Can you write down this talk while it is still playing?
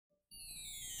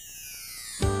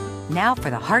Now for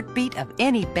the heartbeat of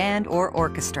any band or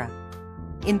orchestra.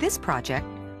 In this project,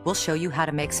 we'll show you how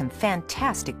to make some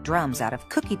fantastic drums out of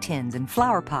cookie tins and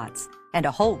flower pots, and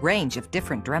a whole range of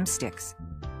different drumsticks.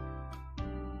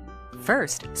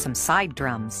 First, some side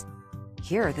drums.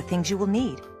 Here are the things you will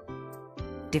need: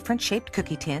 different shaped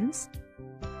cookie tins,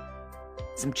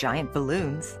 some giant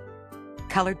balloons,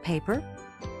 colored paper,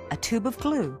 a tube of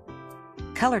glue,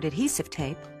 colored adhesive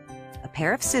tape, a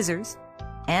pair of scissors,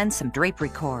 and some drapery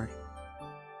cord.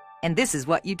 And this is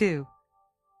what you do.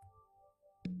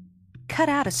 Cut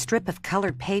out a strip of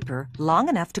colored paper long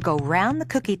enough to go round the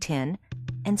cookie tin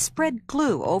and spread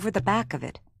glue over the back of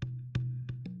it.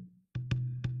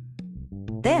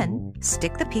 Then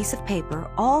stick the piece of paper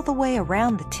all the way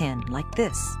around the tin like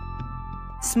this,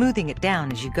 smoothing it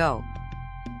down as you go.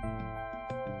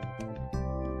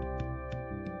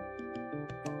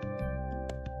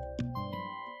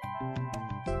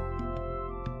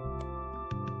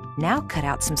 Now cut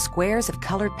out some squares of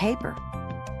colored paper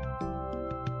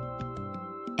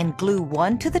and glue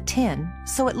one to the tin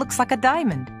so it looks like a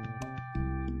diamond.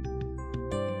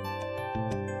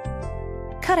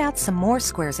 Cut out some more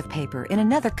squares of paper in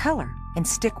another color and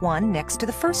stick one next to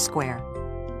the first square.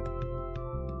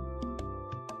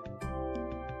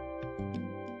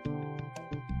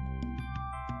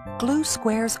 Glue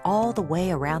squares all the way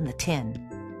around the tin.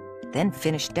 Then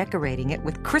finish decorating it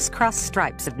with crisscross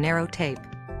stripes of narrow tape.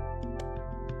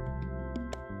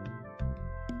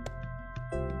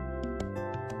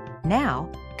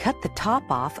 Now, cut the top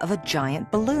off of a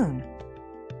giant balloon.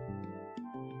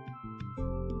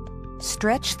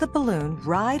 Stretch the balloon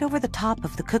right over the top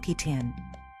of the cookie tin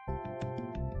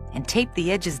and tape the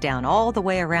edges down all the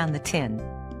way around the tin,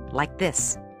 like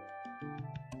this.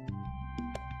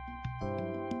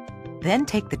 Then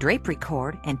take the drapery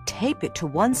cord and tape it to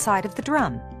one side of the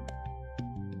drum.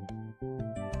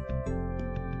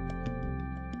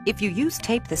 If you use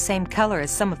tape the same color as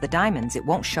some of the diamonds, it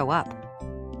won't show up.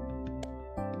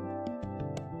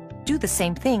 Do the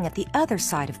same thing at the other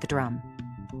side of the drum.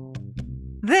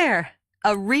 There!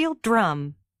 A real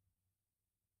drum!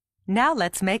 Now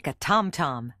let's make a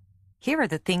tom-tom. Here are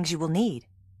the things you will need: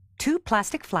 2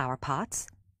 plastic flower pots,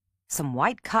 some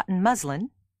white cotton muslin,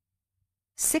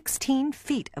 16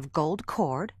 feet of gold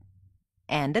cord,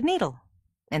 and a needle.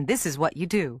 And this is what you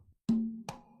do.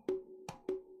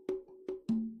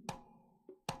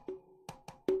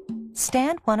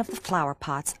 Stand one of the flower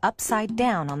pots upside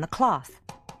down on the cloth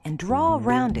and draw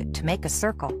around it to make a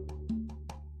circle.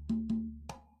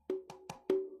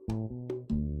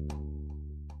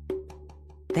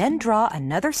 Then draw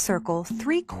another circle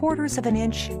 3/4 of an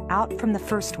inch out from the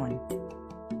first one,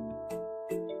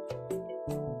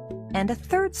 and a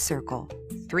third circle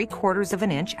 3/4 of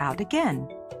an inch out again,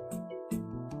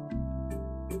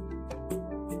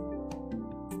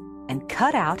 and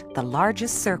cut out the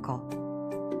largest circle.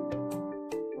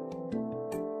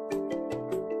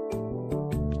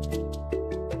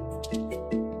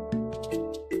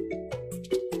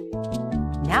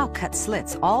 Now cut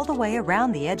slits all the way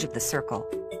around the edge of the circle,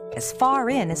 as far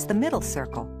in as the middle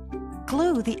circle.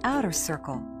 Glue the outer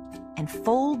circle and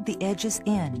fold the edges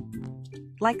in,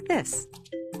 like this.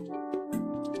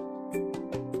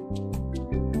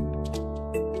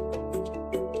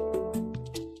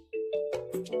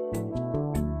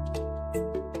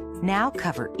 Now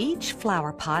cover each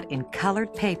flower pot in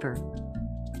colored paper.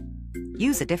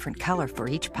 Use a different color for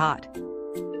each pot.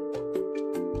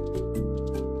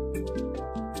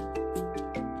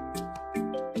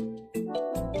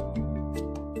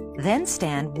 Then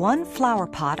stand one flower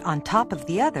pot on top of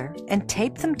the other and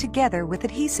tape them together with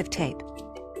adhesive tape.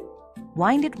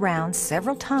 Wind it round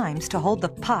several times to hold the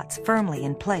pots firmly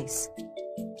in place.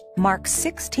 Mark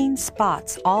 16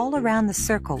 spots all around the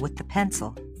circle with the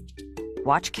pencil.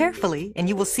 Watch carefully and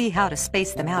you will see how to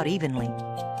space them out evenly.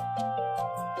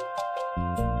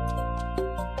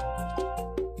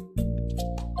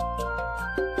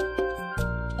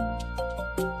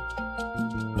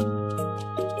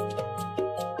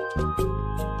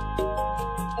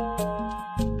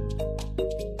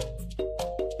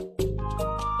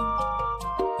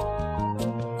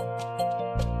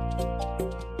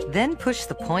 Then push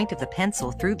the point of the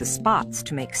pencil through the spots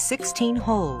to make 16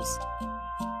 holes.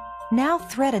 Now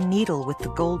thread a needle with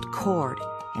the gold cord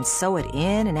and sew it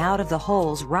in and out of the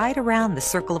holes right around the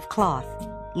circle of cloth,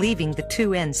 leaving the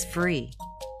 2 ends free.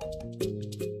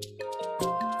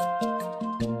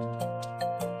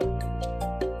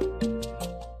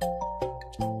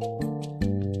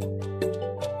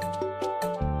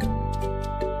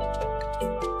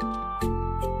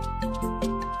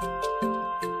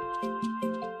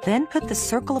 Then put the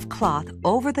circle of cloth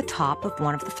over the top of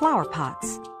one of the flower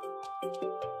pots.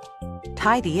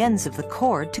 tie the ends of the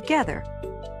cord together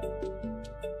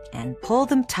and pull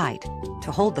them tight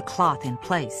to hold the cloth in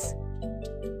place.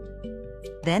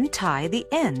 Then tie the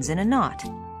ends in a knot.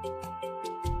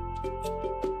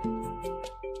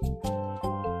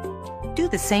 Do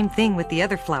the same thing with the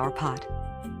other flower pot.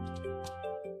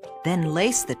 Then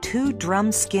lace the two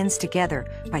drum skins together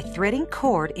by threading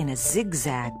cord in a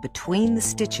zigzag between the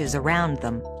stitches around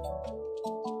them.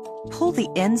 Pull the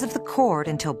ends of the cord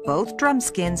until both drum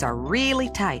skins are really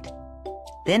tight.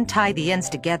 Then tie the ends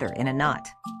together in a knot.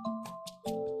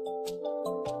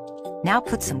 Now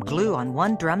put some glue on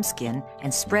one drum skin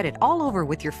and spread it all over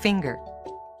with your finger.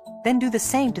 Then do the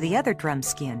same to the other drum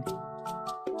skin.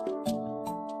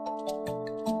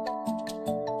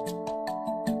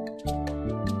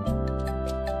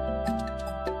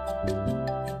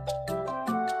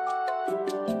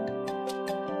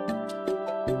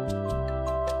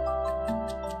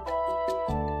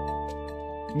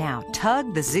 Now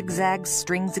tug the zigzag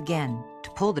strings again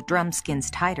to pull the drum skins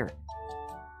tighter,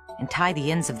 and tie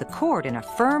the ends of the cord in a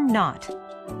firm knot.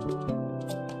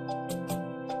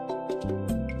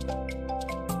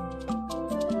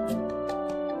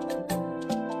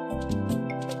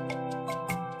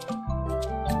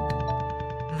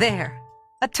 There,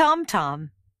 a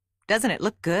tom-tom. Doesn't it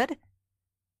look good?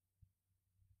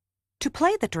 To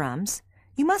play the drums,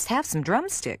 you must have some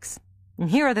drumsticks. And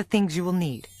here are the things you will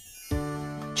need: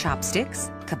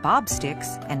 chopsticks, kebab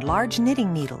sticks, and large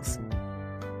knitting needles.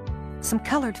 Some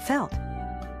colored felt,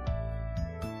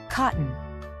 cotton,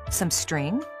 some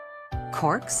string,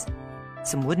 corks,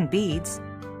 some wooden beads,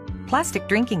 plastic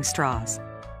drinking straws,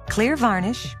 clear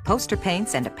varnish, poster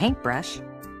paints, and a paintbrush,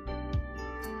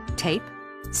 tape,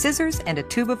 scissors, and a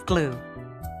tube of glue.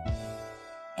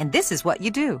 And this is what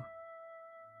you do.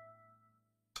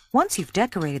 Once you've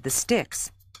decorated the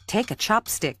sticks, take a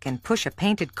chopstick and push a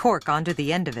painted cork onto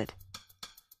the end of it.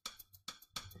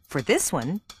 For this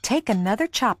one, take another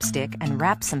chopstick and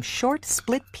wrap some short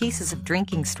split pieces of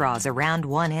drinking straws around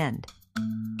one end.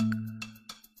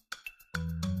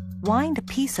 Wind a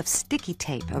piece of sticky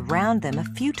tape around them a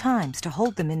few times to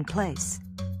hold them in place.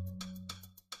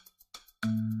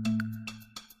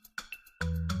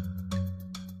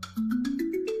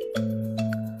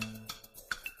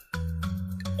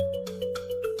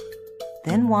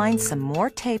 Then wind some more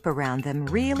tape around them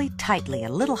really tightly a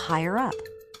little higher up.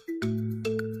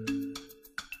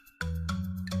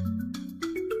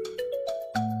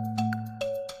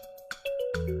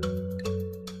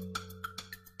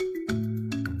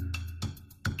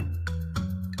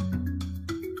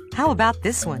 How about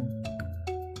this one?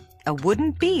 A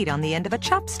wooden bead on the end of a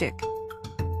chopstick.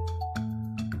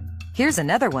 Here's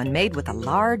another one made with a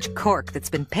large cork that's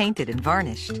been painted and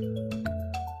varnished.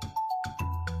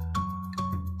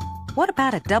 What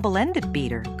about a double-ended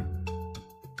beater?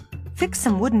 Fix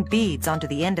some wooden beads onto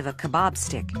the end of a kebab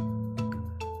stick,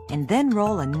 and then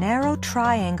roll a narrow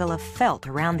triangle of felt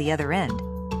around the other end.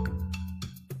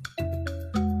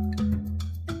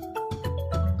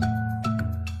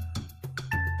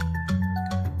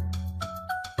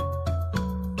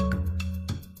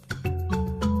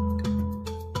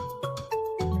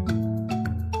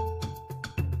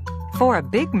 For a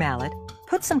big mallet,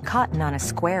 put some cotton on a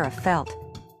square of felt.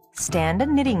 Stand a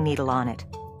knitting needle on it,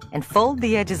 and fold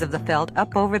the edges of the felt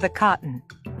up over the cotton.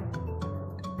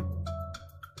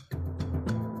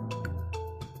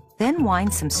 Then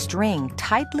wind some string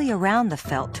tightly around the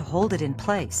felt to hold it in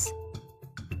place.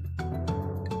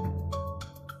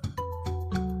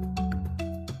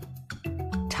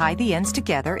 Tie the ends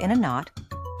together in a knot.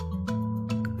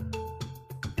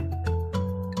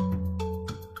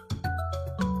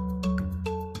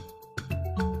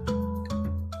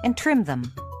 And trim them.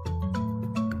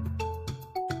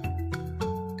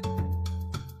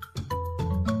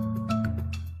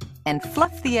 And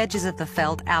fluff the edges of the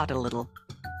felt out a little.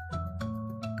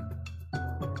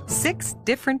 6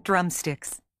 different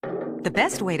drumsticks. The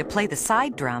best way to play the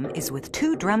side drum is with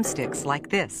 2 drumsticks like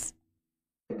this.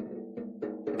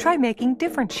 Try making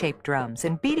different shaped drums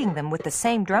and beating them with the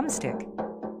same drumstick.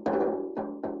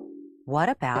 What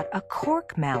about a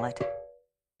cork mallet?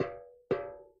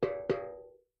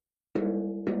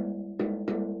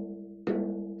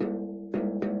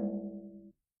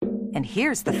 And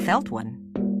here's the felt one.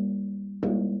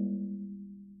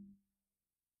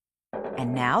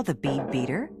 And now the bead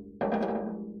beater.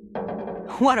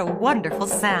 What a wonderful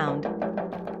sound!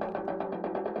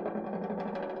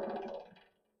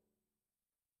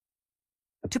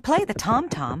 To play the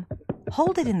tom-tom,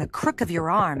 hold it in the crook of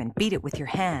your arm and beat it with your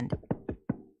hand.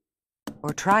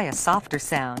 Or try a softer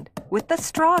sound with the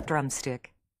straw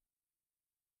drumstick.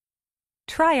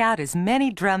 Try out as many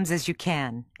drums as you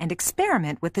can and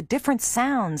experiment with the different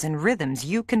sounds and rhythms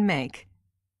you can make.